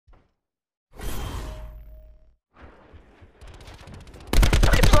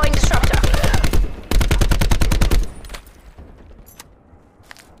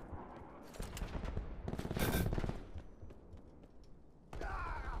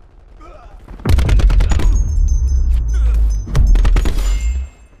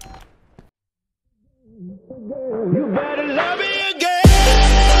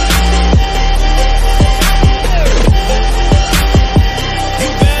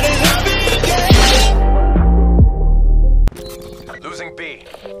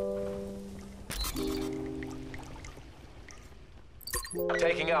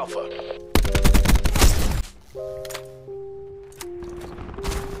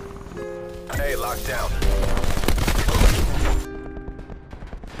locked down.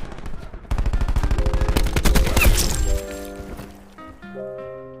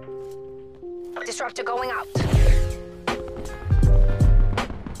 Disruptor going out.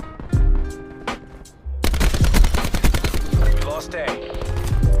 We lost A.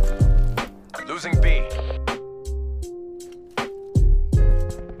 Losing B.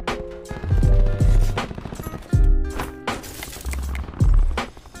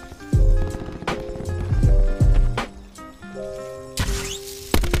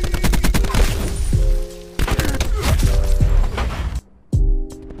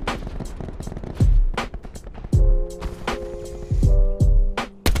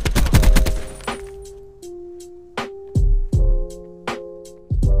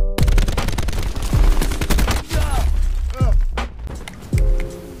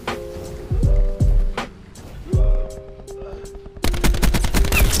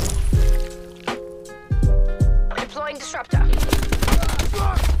 Disruptor.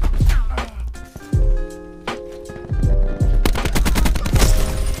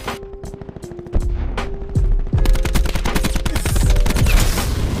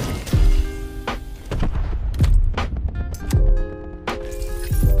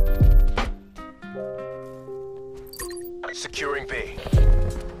 Securing B.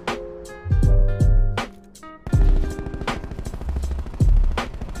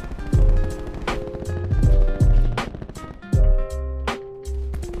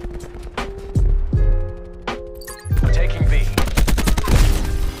 Taking B.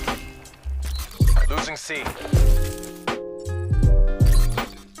 Losing C.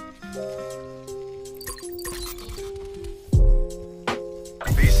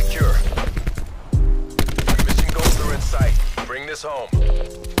 B secure. Mission goals are in sight. Bring this home.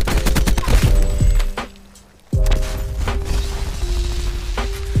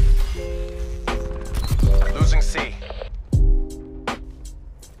 Losing C.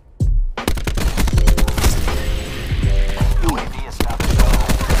 UAV established.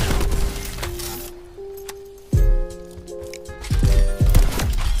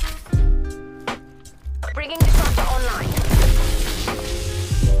 Bringing disruptor online.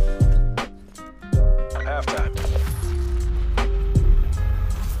 Halftime.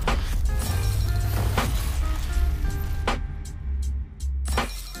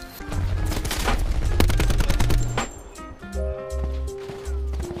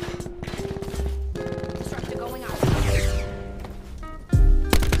 Disruptor going out.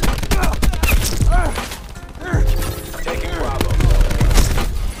 Taking Bravo.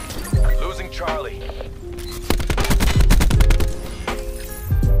 Losing Charlie.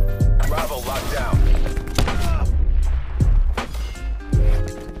 Bravo locked down.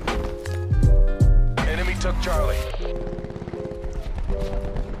 Enemy took Charlie.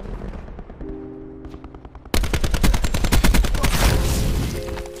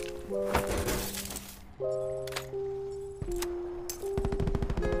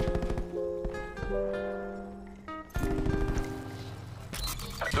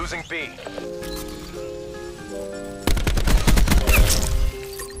 Losing B.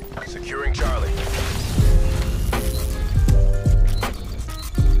 Securing Charlie.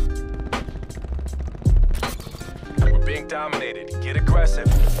 We're being dominated. Get aggressive.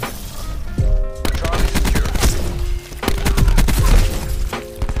 Charlie secure.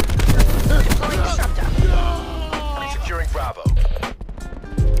 Deploying disruptor. Securing Bravo.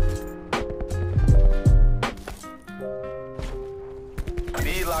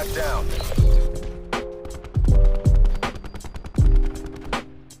 B locked down.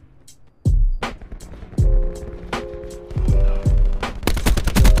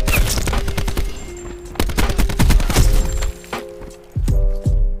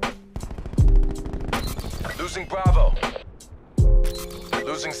 Losing Bravo.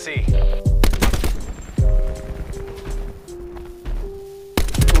 Losing C.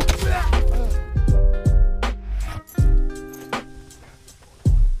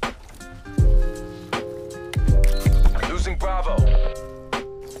 Losing Bravo.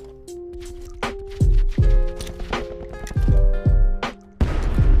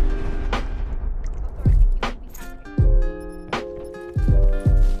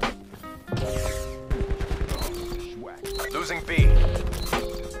 Losing B.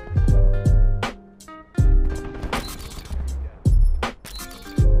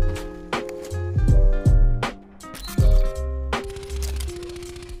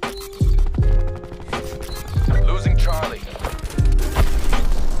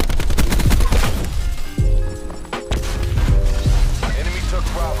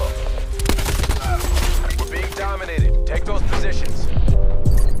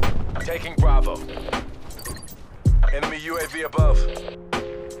 Taking Bravo. Enemy UAV above.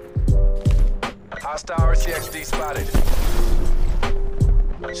 Hostile RCXD spotted.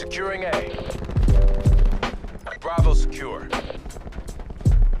 Securing A. Bravo secure.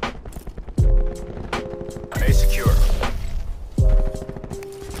 A secure.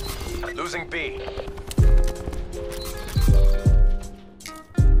 Losing B.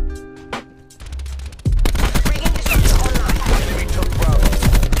 Bringing disruptor online. Enemy took Bravo.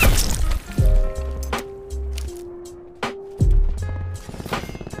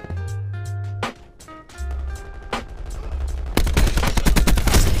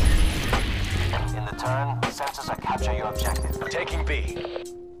 In the turn, sensors are capture your objective. Taking B.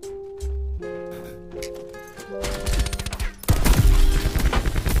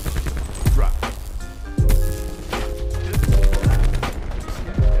 Drop.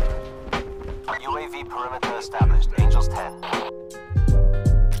 UAV perimeter established. Angels 10.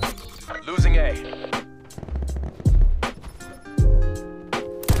 Losing A.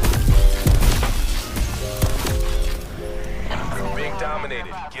 Being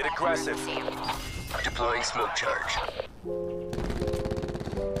dominated. Get aggressive. Deploying smoke charge.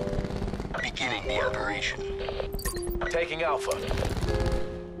 Beginning the operation. Taking Alpha. Fight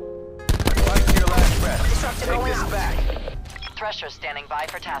to your last breath. Disruptor Take going this out. back. Thresher standing by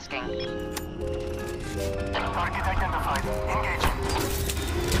for tasking. Target identified. Engaging.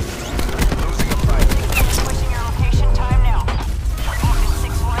 Losing a fight. Pushing your location. Time now. Falcon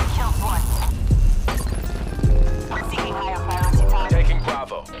 6-1 killed one. Seeking higher priority time. Taking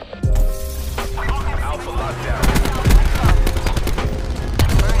Bravo. Alpha lockdown.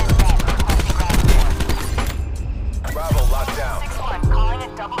 Bravo lockdown. 6-1 calling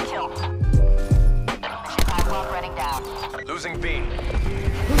it double kill. Mission backlog running down. Losing B.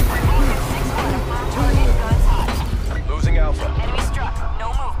 Falcon 6-1 affirmed target. Guns hot. Losing Alpha. Enemy struck. No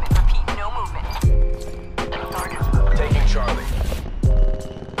movement. Repeat. No movement. Target. Taking Charlie.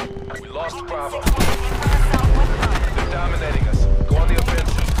 We lost Bravo. They're dominating us. Go on the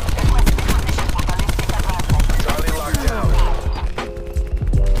offensive. Charlie locked down.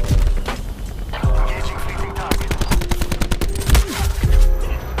 Engaging fleeting target.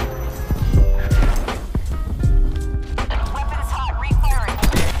 Weapons hot. Refiring.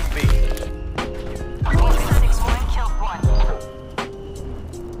 B. Falcon 6-1 killed one.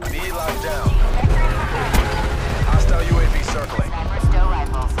 B locked down. Hostile UAV circling. Sniper stow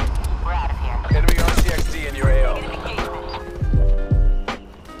rifles. We're out of here. Enemy RCXD in your AO. Engagement.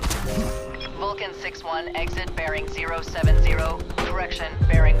 Vulcan 6-1 exit bearing 070. Correction,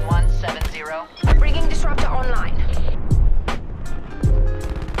 bearing 170. Bringing disruptor online.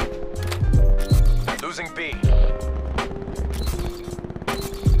 Losing B.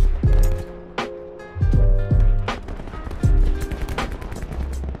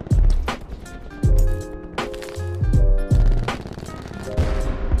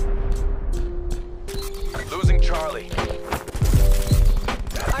 Losing Charlie.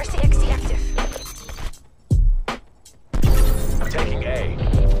 RCXD active. Taking A.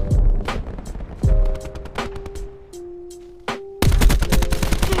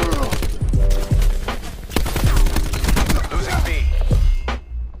 Losing B.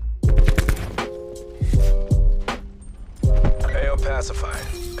 AO pacified.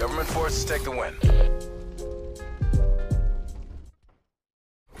 Government forces take the win.